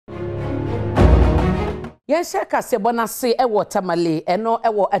Yen sheka se bonase ewo tamale eno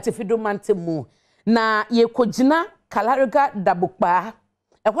ewo atifido mantemu na ye kojina Kalariga-Dabokpaa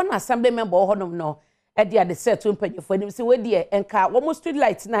ehwo na assembly member ohonom no e dia de set mpanyefo anim se we die enka wo street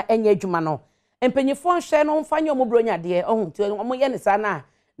light na enya adwuma no mpanyefo nhwe no mfanya omo bronya de ohun ti omo ye ne sa na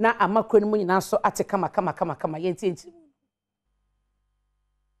amakro no nyina so ate kama yenti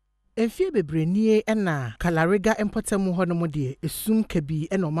Enfie bebrenie na Kalariga empotemu honom de esum kabi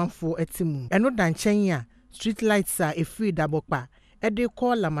na omanfo atimu eno dankyen a street lights a efiri Dabokpaa ede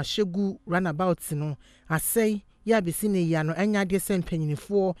call lamashegu runabout no asai ya besine ya no enya de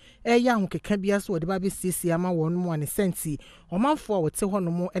sempanyinifo eya hokeka bia so de ba besisi ama wonum ane senti omanfo a wote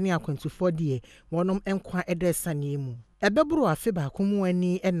honom ene akwantufo de wonom enkwa ede sanemu ebeburu afe ba komu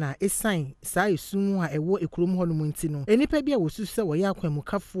ani na esan saa esum a ewo ekurum honom nti no enipa bia wosusu wo ya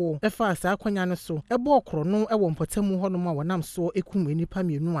akwamukafo efa saa kwanya no so ebo okro no ewo mpotemu honom a wonam so ekum enipa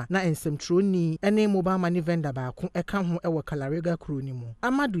mienu a na ensemtroni ene mobile money vendor ba ko eka ho ewo Kalariga kroni mu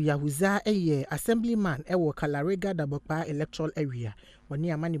Amadu Yahuza eye assemblyman ewo Kalariga-Dabokpaa electoral area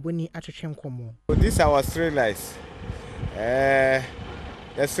woni amani boni atwetwe nkomo. This our street lights. The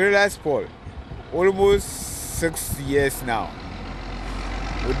street lights poll almost 6 years now.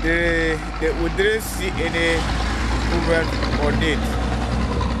 We didn't see any movement on it.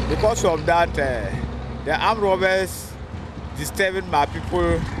 Because of that, the armed robbers disturbing my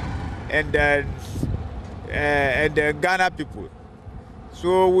people and the Ghana people.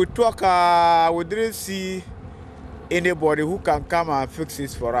 So we talk, we didn't see anybody who can come and fix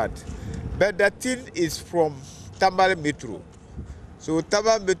it for us. But the thing is from Tambale Metro. So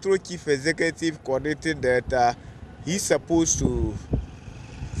Tambale Metro Chief Executive coordinating that he's supposed to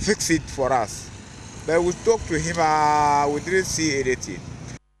fix it for us. But we talked to him, we didn't see anything.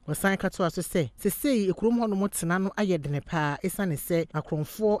 Wasan kato aso se ekurum honom tena no ayedene pa esane se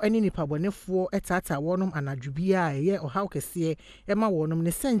akromfo ani nipa bonefo etata wonom anadwubia a ye ohaw kese ema wonom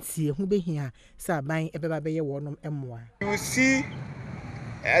ne sentie hu behia sa ban ebeba beye wonom emmoa. You see,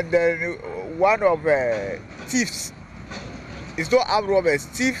 and then one of thieves, it's not armed robbers,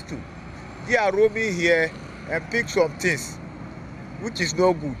 thieves too. They are roaming here and pick some things, which is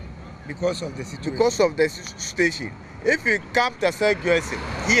no good because of the situation. Because of the situation. If you come to St. Joseph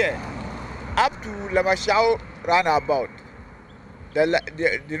here, up to Lamashao roundabout,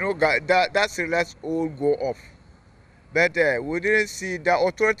 that's the last all go off. But we didn't see the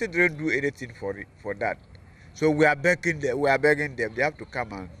authority didn't do anything for that. So we are begging them. They have to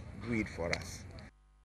come and do it for us.